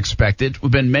so unexpected.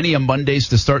 We've been many a Mondays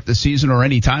to start the season or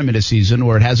any time in a season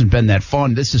where it hasn't been that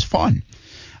fun. This is fun.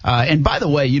 And by the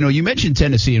way, you mentioned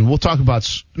Tennessee, and we'll talk about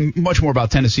much more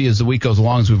about Tennessee as the week goes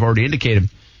along, as we've already indicated.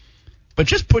 But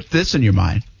just put this in your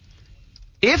mind.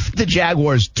 If the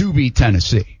Jaguars do beat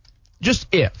Tennessee, just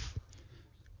if,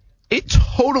 it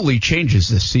totally changes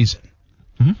this season.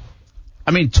 Mm-hmm.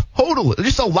 I mean, totally.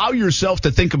 Just allow yourself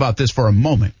to think about this for a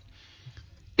moment.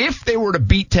 If they were to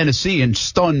beat Tennessee and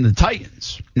stun the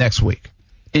Titans next week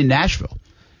in Nashville,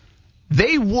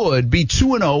 they would be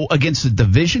 2-0 against the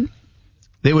division.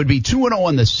 They would be 2-0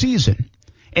 on the season.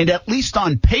 And at least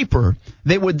on paper,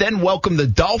 they would then welcome the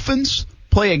Dolphins,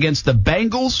 play against the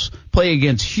Bengals, play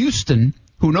against Houston,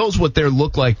 who knows what they'll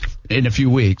look like in a few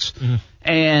weeks,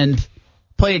 and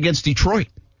play against Detroit.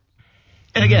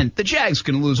 And again, the Jags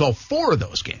can lose all 4 of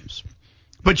those games.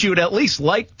 But you would at least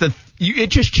it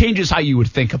just changes how you would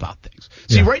think about things.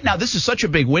 See, right now, this is such a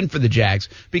big win for the Jags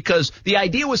because the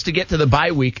idea was to get to the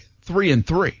bye week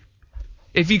 3-3.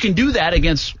 If you can do that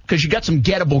because you got some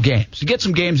gettable games. You get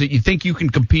some games that you think you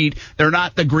can compete. They're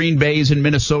not the Green Bays and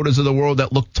Minnesotas of the world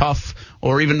that look tough,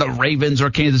 or even the Ravens or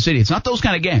Kansas City. It's not those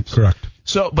kind of games. Correct.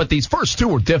 But these first 2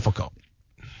 were difficult.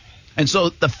 And so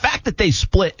the fact that they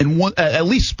split and won, at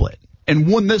least split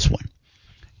and won this one,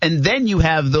 and then you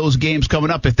have those games coming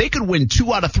up. If they could win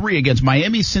 2 out of 3 against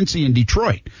Miami, Cincy, and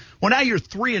Detroit, well, now you're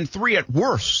 3-3 at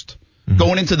worst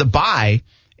going into the bye,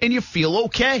 and you feel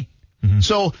okay.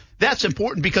 So that's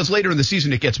important because later in the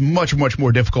season it gets much, much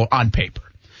more difficult on paper.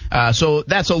 So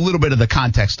that's a little bit of the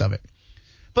context of it.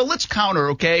 But let's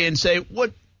counter, okay, and say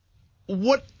what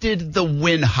did the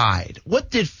win hide?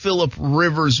 What did Phillip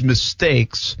Rivers'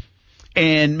 mistakes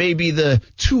and maybe the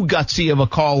too gutsy of a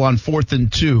call on 4th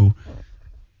and 2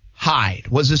 hide?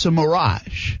 Was this a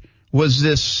mirage? Was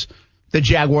this the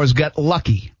Jaguars got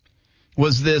lucky?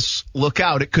 Was this, look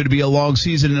out, it could be a long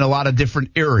season in a lot of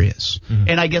different areas?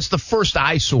 And I guess the first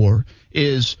eyesore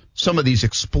is some of these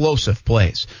explosive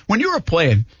plays. When you were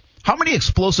playing, how many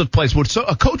explosive plays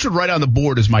a coach would write on the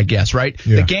board is my guess, right?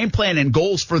 Yeah. The game plan and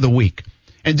goals for the week.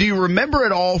 And do you remember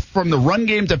it all from the run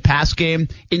game to pass game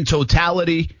in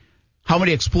totality? How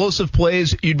many explosive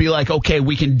plays you'd be like, okay,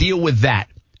 we can deal with that?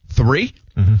 3?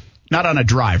 Not on a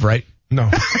drive, right? No.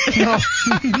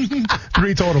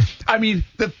 3 total. I mean,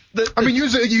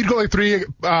 usually you'd go like 3,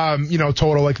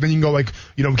 total. Like then you can go like,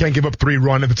 we can't give up 3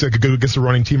 run if it's like against a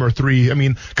running team or 3. I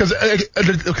mean, because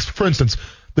for instance,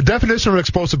 the definition of an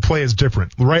explosive play is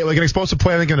different, right? Like an explosive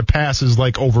play, I think in a pass is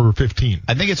like over 15.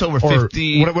 I think it's over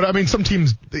 15. I mean, some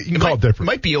teams you can call it different.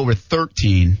 Might be over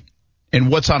 13. And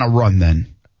what's on a run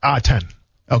then? 10.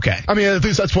 Okay. I mean, at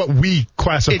least that's what we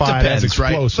classify as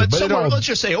explosive. Right? But somewhere, let's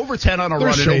just say over 10 on a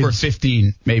run and over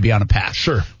 15 maybe on a pass.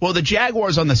 Sure. Well, the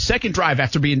Jaguars on the second drive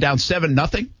after being down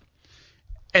 7-0,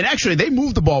 and actually they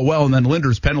moved the ball well, and then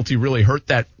Linder's penalty really hurt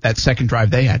that second drive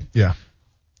they had. Yeah.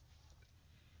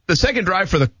 The second drive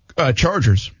for the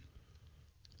Chargers,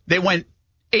 they went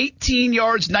 18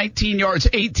 yards, 19 yards,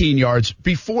 18 yards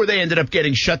before they ended up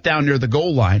getting shut down near the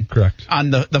goal line. Correct.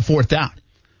 On the fourth down.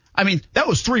 I mean, that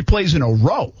was 3 plays in a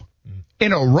row.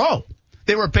 In a row.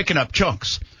 They were picking up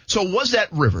chunks. So was that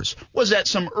Rivers? Was that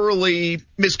some early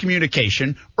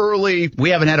miscommunication? We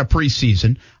haven't had a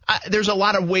preseason. There's a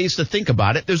lot of ways to think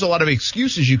about it. There's a lot of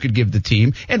excuses you could give the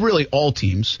team, and really all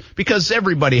teams, because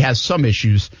everybody has some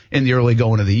issues in the early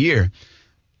going of the year.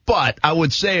 But I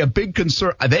would say a big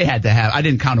concern they had to have, I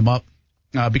didn't count them up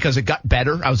because it got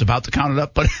better. I was about to count it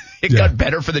up, but it got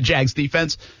better for the Jags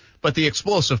defense. But the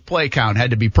explosive play count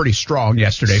had to be pretty strong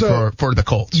yesterday for the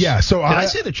Colts. Yeah. So did I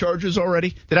say the Chargers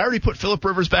already? Did I already put Phillip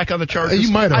Rivers back on the Chargers?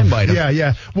 You might have. I might have.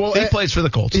 Yeah. Well, he plays for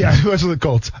the Colts. Yeah, he plays for the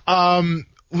Colts.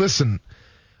 Listen,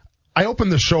 I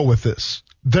opened the show with this.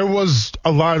 There was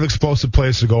a lot of explosive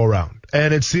plays to go around,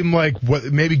 and it seemed like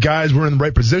maybe guys were in the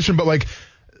right position, but like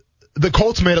the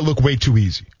Colts made it look way too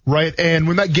easy, right? And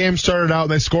when that game started out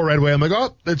and they score right away, I'm like,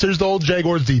 oh, there's the old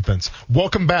Jaguars defense.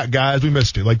 Welcome back, guys. We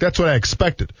missed you. Like that's what I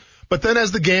expected. But then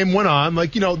as the game went on,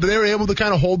 they were able to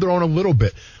kind of hold their own a little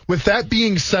bit. With that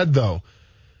being said, though,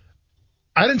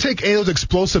 I didn't take any of those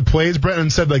explosive plays, Brent,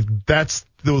 and said, that's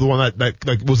the one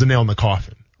that was the nail in the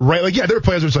coffin. Right? Like, yeah, there are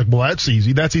players where it's like, well, that's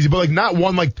easy. But, not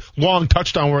one, long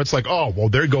touchdown where it's like, oh, well,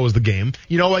 there goes the game.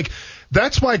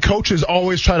 That's why coaches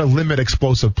always try to limit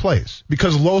explosive plays,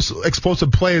 because low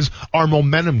explosive plays are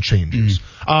momentum changers.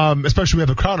 Especially when we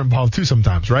have a crowd involved too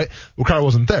sometimes, right? The crowd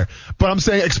wasn't there. But I'm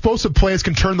saying explosive plays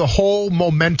can turn the whole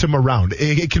momentum around.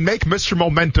 It can make Mr.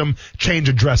 Momentum change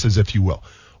addresses, if you will.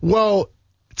 Well,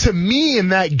 to me in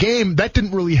that game, that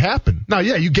didn't really happen. Now,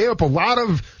 yeah, you gave up a lot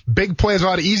of big plays, a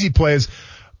lot of easy plays,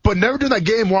 but never during that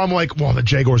game where I'm like, well, the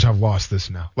Jaguars have lost this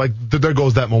now. There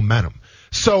goes that momentum.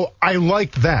 So I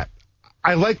liked that.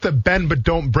 I like the bend but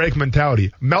don't break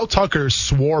mentality. Mel Tucker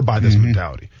swore by this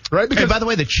mentality, right? Because, by the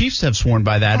way, the Chiefs have sworn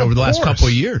by that over the last couple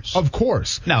of years. Of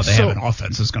course. Now, they have an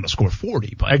offense that's going to score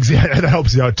 40. But exactly, that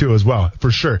helps you out, too, as well, for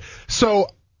sure. So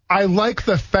I like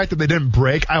the fact that they didn't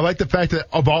break. I like the fact that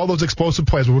of all those explosive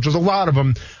plays, which was a lot of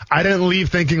them, I didn't leave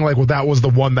thinking that was the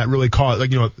one that really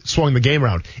swung the game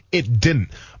around. It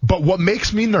didn't. But what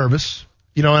makes me nervous,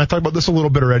 and I talked about this a little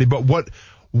bit already, but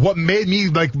what made me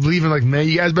leaving man,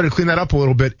 you guys better clean that up a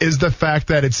little bit, is the fact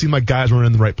that it seemed like guys weren't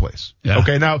in the right place. Yeah.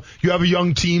 Okay, now you have a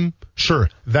young team, sure,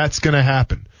 that's going to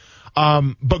happen.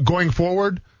 But going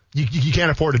forward, you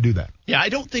can't afford to do that. Yeah, I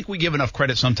don't think we give enough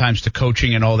credit sometimes to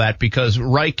coaching and all that, because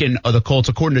Reich and the Colts,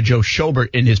 according to Joe Schobert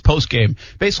in his postgame,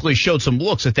 basically showed some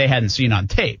looks that they hadn't seen on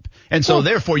tape. And so,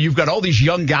 therefore, you've got all these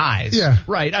young guys. Yeah.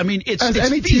 Right? I mean, it's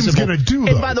any feasible. team's going to do,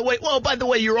 And though. by the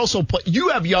way, you're also you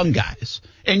have young guys,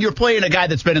 and you're playing a guy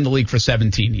that's been in the league for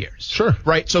 17 years. Sure.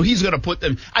 Right? So he's going to put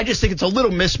them. I just think it's a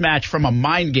little mismatch from a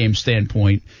mind game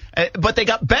standpoint, but they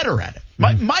got better at it.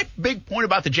 My big point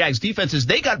about the Jags defense is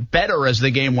they got better as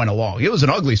the game went along. It was an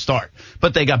ugly start,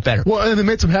 but they got better. Well, and they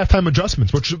made some halftime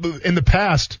adjustments, which in the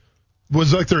past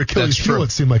was like their Achilles heel,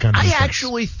 it seemed like on defense. I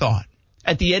actually thought,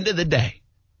 at the end of the day,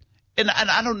 and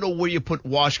I don't know where you put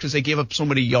Wash because they gave up so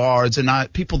many yards,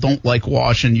 and people don't like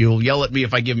Wash, and you'll yell at me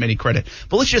if I give him any credit.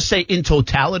 But let's just say in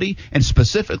totality, and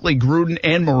specifically Gruden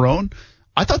and Marrone,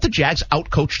 I thought the Jags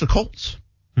outcoached the Colts.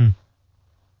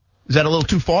 Is that a little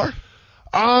too far?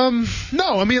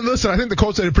 No. I mean, listen, I think the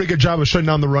Colts did a pretty good job of shutting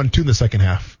down the run, too, in the second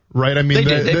half. Right? I mean,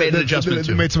 they made an adjustment,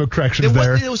 too. They made some corrections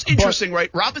there. It was interesting, right?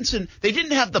 Robinson, they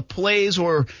didn't have the plays,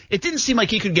 or it didn't seem like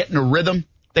he could get in a rhythm.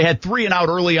 They had 3 and out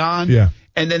early on. Yeah.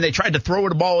 And then they tried to throw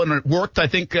it a ball, and it worked, I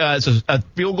think, as a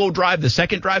field goal drive, the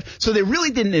second drive. So they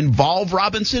really didn't involve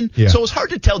Robinson. Yeah. So it was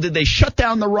hard to tell, did they shut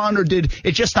down the run, or did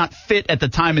it just not fit at the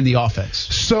time in the offense?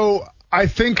 So I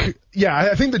think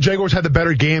the Jaguars had the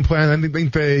better game plan. I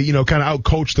think they, kind of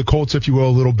outcoached the Colts, if you will,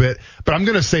 a little bit. But I'm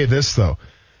going to say this, though.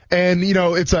 And,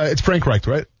 it's Frank Reich,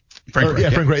 right? Frank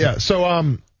Reich, yeah.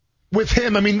 So with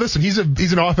him, I mean, listen, he's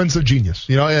an offensive genius,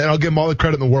 and I'll give him all the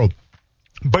credit in the world.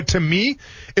 But to me,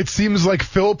 it seems like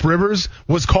Phillip Rivers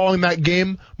was calling that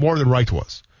game more than Reich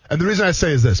was. And the reason I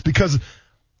say is this, because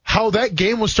how that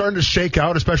game was starting to shake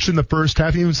out, especially in the first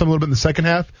half, even some a little bit in the second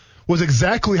half, was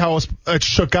exactly how it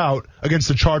shook out against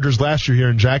the Chargers last year here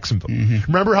in Jacksonville.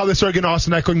 Mm-hmm. Remember how they started getting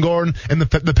Austin Eckler going in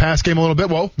the pass game a little bit?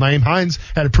 Well, Nyheim Hines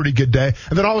had a pretty good day.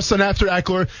 And then all of a sudden after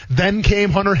Eckler, then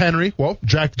came Hunter Henry. Well,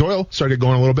 Jack Doyle started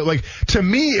going a little bit. Like, to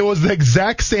me, it was the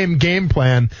exact same game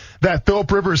plan that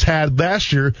Phillip Rivers had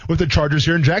last year with the Chargers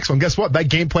here in Jacksonville. And guess what? That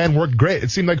game plan worked great.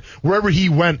 It seemed like wherever he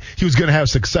went, he was going to have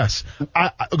success.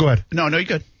 Go ahead. No, you're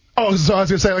good. Oh, so I was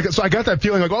gonna say, so I got that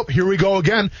feeling like, oh, here we go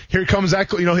again. Here comes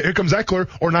Eckler, here comes Eckler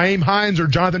or Nyheim Hines or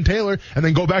Jonathan Taylor, and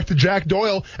then go back to Jack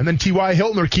Doyle and then T.Y.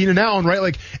 Hilton or Keenan Allen, right?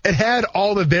 Like, it had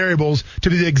all the variables to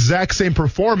be the exact same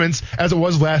performance as it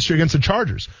was last year against the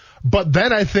Chargers. But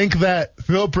then I think that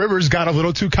Phillip Rivers got a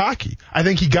little too cocky. I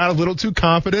think he got a little too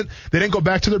confident. They didn't go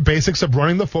back to their basics of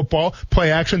running the football,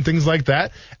 play action, things like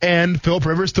that. And Phillip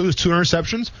Rivers threw his 2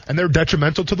 interceptions, and they're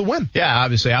detrimental to the win. Yeah,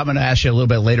 obviously. I'm going to ask you a little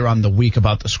bit later on in the week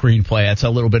about the screenplay. That's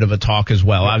a little bit of a talk as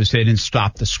well. Obviously, they didn't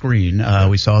stop the screen.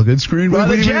 We saw a good screen. We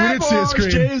didn't see a screen.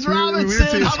 James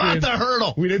Robinson. How about the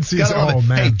hurdle? We didn't see a screen. Oh,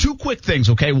 man. Hey, 2 quick things,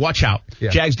 okay? Watch out.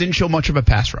 Yeah. Jags didn't show much of a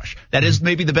pass rush. That is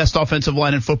maybe the best offensive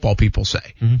line in football, people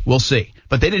say. Mm-hmm. We'll see.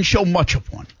 But they didn't show much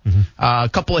of one. Mm-hmm. A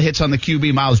couple of hits on the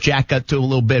QB. Myles Jack got to a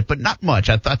little bit, but not much.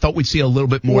 I thought we'd see a little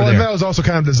bit more there. And that was also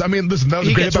kind of this. I mean, listen, that was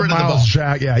a great about Myles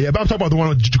Jack. Yeah. But I'm talking about the one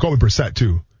with Jacoby Brissett,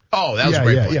 too. Oh, that was a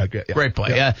great play. Yeah. Great play.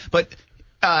 Yeah. But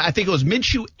I think it was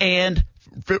Minshew and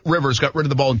Rivers got rid of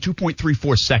the ball in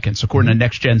 2.34 seconds, according to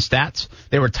Next Gen Stats.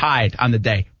 They were tied on the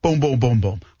day. Boom, boom, boom,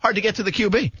 boom. Hard to get to the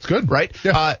QB. It's good. Right?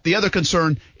 Yeah. The other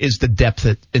concern is the depth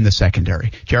in the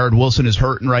secondary. Jared Wilson is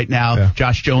hurting right now. Yeah.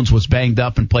 Josh Jones was banged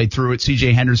up and played through it.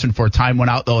 C.J. Henderson for a time went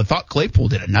out, though. I thought Claypool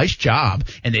did a nice job,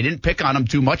 and they didn't pick on him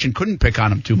too much and couldn't pick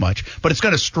on him too much. But it's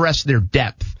going to stress their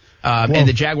depth. And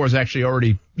the Jaguars actually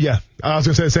already... Yeah, I was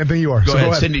going to say the same thing you are. Go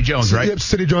ahead. Sidney Jones, right? Yep,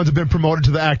 Sidney Jones have been promoted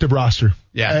to the active roster.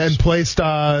 Yeah. And placed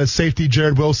safety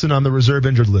Jared Wilson on the reserve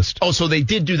injured list. Oh, so they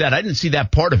did do that. I didn't see that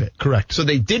part of it. Correct. So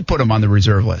they did put him on the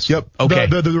reserve list. Yep. Okay.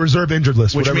 The reserve injured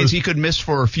list. Which means he could miss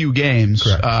for a few games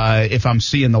if I'm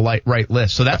seeing the right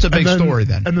list. So that's a big story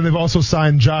then. And then they've also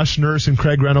signed Josh Nurse and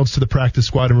Craig Reynolds to the practice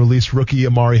squad and released rookie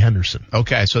Amari Henderson.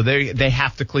 Okay, so they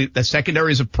have to clean. The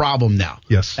secondary is a problem now.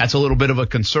 Yes. That's a little bit of a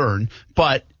concern,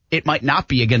 but it might not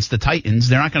be against the Titans.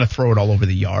 They're not going to throw it all over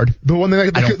the yard. The one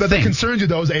thing that concerns you,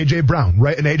 though, is A.J. Brown,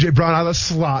 right? And A.J. Brown out of the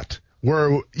slot,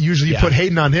 where usually you put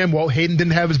Hayden on him. Well, Hayden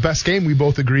didn't have his best game. We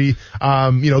both agree,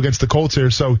 against the Colts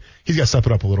here. So he's got to step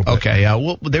it up a little bit. Okay, yeah.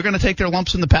 Well, they're going to take their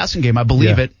lumps in the passing game. I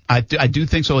believe it. I do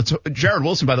think so. It's Jared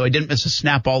Wilson, by the way, didn't miss a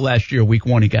snap all last year. Week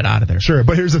 1, he got out of there. Sure,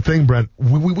 but here's the thing, Brent.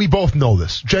 We both know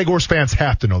this. Jaguars fans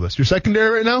have to know this. Your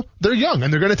secondary right now, they're young,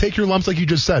 and they're going to take your lumps like you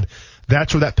just said.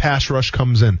 That's where that pass rush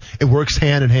comes in. It works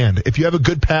hand in hand. If you have a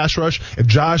good pass rush, if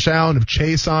Josh Allen, if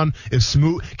Chason, if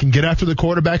Smoot can get after the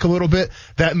quarterback a little bit,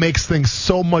 that makes things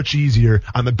so much easier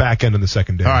on the back end of the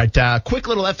secondary. All right, quick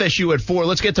little FSU at 4.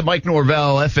 Let's get to Mike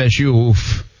Norvell, FSU.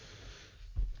 Oof.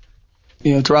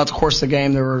 Throughout the course of the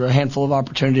game, there were a handful of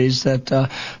opportunities that,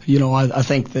 I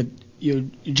think that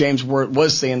James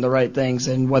was seeing the right things,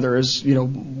 and whether it's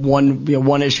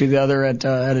one issue or the other at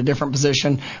a different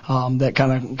position that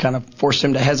kind of forced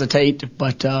him to hesitate.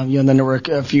 But then there were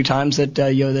a few times that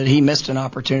that he missed an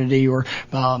opportunity or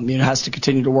has to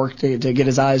continue to work to get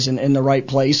his eyes in the right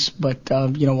place. But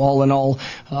all in all,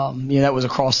 that was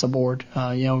across the board.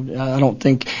 I don't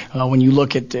think when you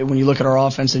look at our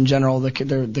offense in general,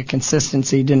 the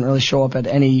consistency didn't really show up at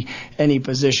any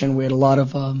position. We had a lot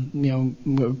of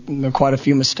quite a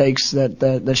few mistakes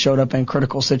that showed up in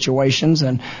critical situations,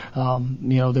 and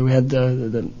we had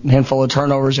the handful of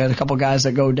turnovers. We had a couple guys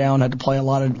that go down, had to play a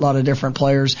lot of different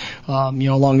players,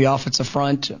 along the offensive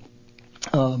front.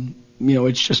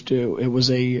 It's just it was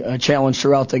a challenge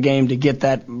throughout the game to get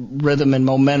that rhythm and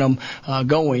momentum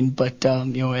going. But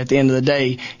at the end of the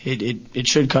day, it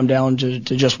should come down to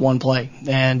just one play,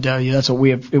 and that's what we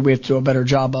have to do a better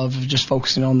job of just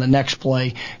focusing on the next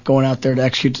play, going out there to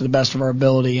execute to the best of our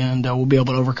ability, and we'll be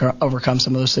able to overcome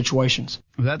some of those situations.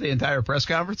 Was that the entire press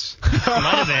conference?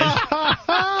 Might have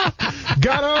been.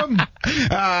 Got him.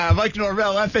 Mike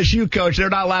Norvell, FSU coach. They're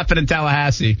not laughing in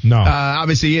Tallahassee. No.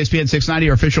 Obviously, ESPN 690,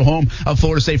 our official home of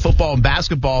Florida State football and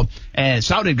basketball. And it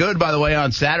sounded good, by the way,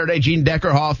 on Saturday. Gene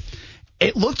Deckerhoff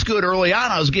it looked good early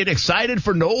on. I was getting excited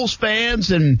for Knowles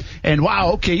fans, and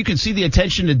wow, okay, you can see the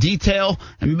attention to detail.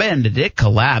 And, man, did it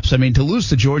collapse. I mean, to lose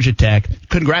to Georgia Tech,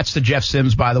 congrats to Jeff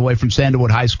Sims, by the way, from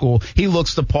Sandalwood High School. He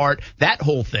looks the part. That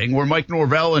whole thing where Mike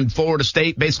Norvell and Florida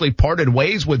State basically parted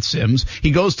ways with Sims.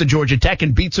 He goes to Georgia Tech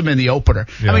and beats him in the opener.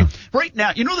 Yeah. I mean, right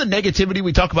now, you know the negativity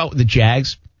we talk about with the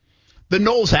Jags? The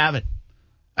Knowles have it.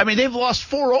 I mean, they've lost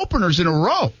 4 openers in a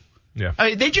row. Yeah. I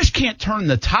mean, they just can't turn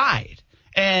the tide.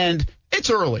 And it's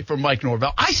early for Mike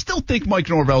Norvell. I still think Mike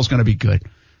Norvell is going to be good.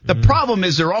 The problem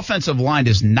is their offensive line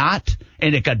is not,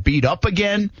 and it got beat up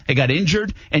again. It got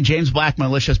injured. And James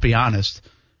Blackman, let's just be honest,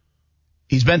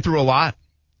 he's been through a lot.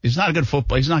 He's not a good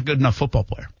football. He's not a good enough football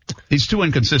player. He's too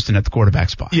inconsistent at the quarterback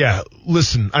spot. Yeah,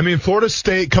 listen, I mean, Florida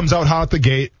State comes out hot the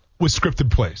gate with scripted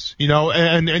plays, you know,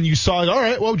 and you saw, like, all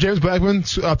right, well, James Blackman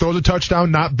throws a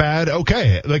touchdown, not bad,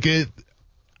 okay. Like,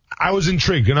 I was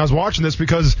intrigued, and I was watching this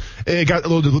because it got a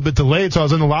little bit delayed, so I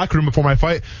was in the locker room before my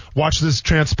fight, watched this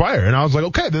transpire, and I was like,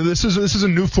 okay, this is a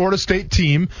new Florida State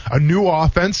team, a new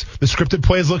offense, the scripted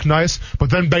plays look nice, but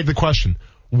then beg the question,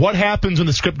 what happens when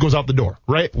the script goes out the door,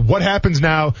 right? What happens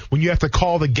now when you have to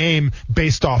call the game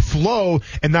based off flow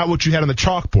and not what you had on the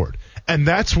chalkboard? And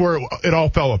that's where it all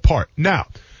fell apart. Now,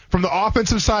 from the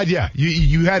offensive side, yeah,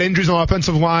 you had injuries on the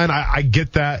offensive line. I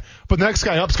get that. But the next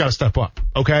guy up's got to step up,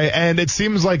 okay? And it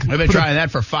seems like they've been trying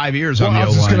that for 5 years on the O-line. I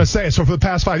was just going to say, so for the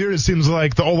past 5 years, it seems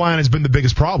like the O-line has been the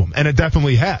biggest problem, and it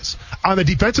definitely has. On the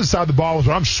defensive side of the ball is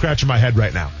where I'm scratching my head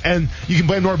right now. And you can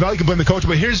blame Norvell, you can blame the coach,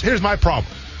 but here's my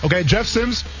problem, okay? Jeff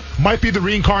Sims might be the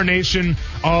reincarnation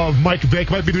of Mike Vick,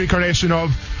 might be the reincarnation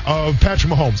of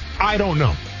Patrick Mahomes. I don't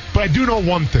know. But I do know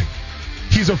one thing.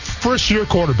 He's a first-year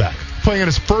quarterback playing in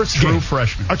his first game.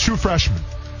 A true freshman.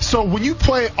 So when you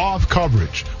play off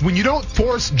coverage, when you don't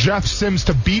force Jeff Sims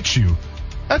to beat you,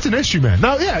 that's an issue, man.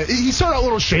 Now, yeah, he started out a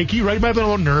little shaky, right? He might have been a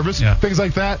little nervous, things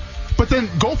like that. But then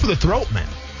go for the throat, man.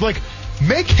 Like,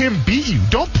 make him beat you.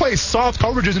 Don't play soft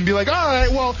coverages and be like, all right,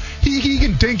 well, he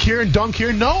can dink here and dunk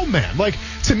here. No, man. Like,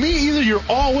 to me, either you're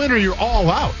all in or you're all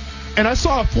out. And I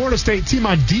saw a Florida State team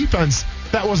on defense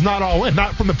that was not all in,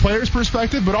 not from the player's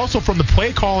perspective, but also from the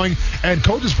play calling and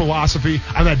coach's philosophy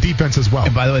on that defense as well.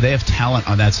 And by the way, they have talent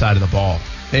on that side of the ball.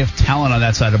 They have talent on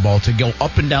that side of the ball to go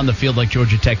up and down the field like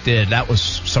Georgia Tech did. That was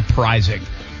surprising.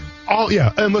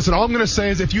 And listen, all I'm going to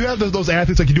say is if you have those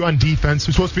athletes like you do on defense,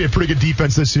 who's supposed to be a pretty good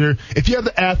defense this year, if you have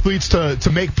the athletes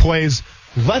to make plays,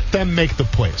 let them make the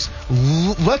plays.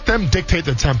 Let them dictate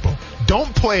the tempo.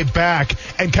 Don't play back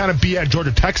and kind of be at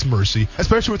Georgia Tech's mercy,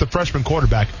 especially with a freshman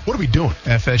quarterback. What are we doing?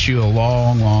 FSU, a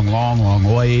long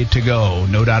way to go.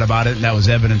 No doubt about it. And that was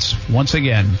evidence once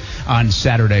again on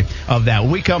Saturday of that.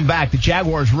 When we come back, the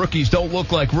Jaguars rookies don't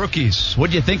look like rookies.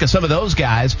 What do you think of some of those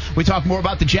guys? We talk more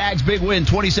about the Jags' big win,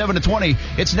 27-20.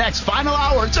 It's next. Final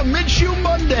hour. It's a Minshew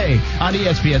Monday on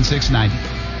ESPN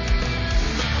 690.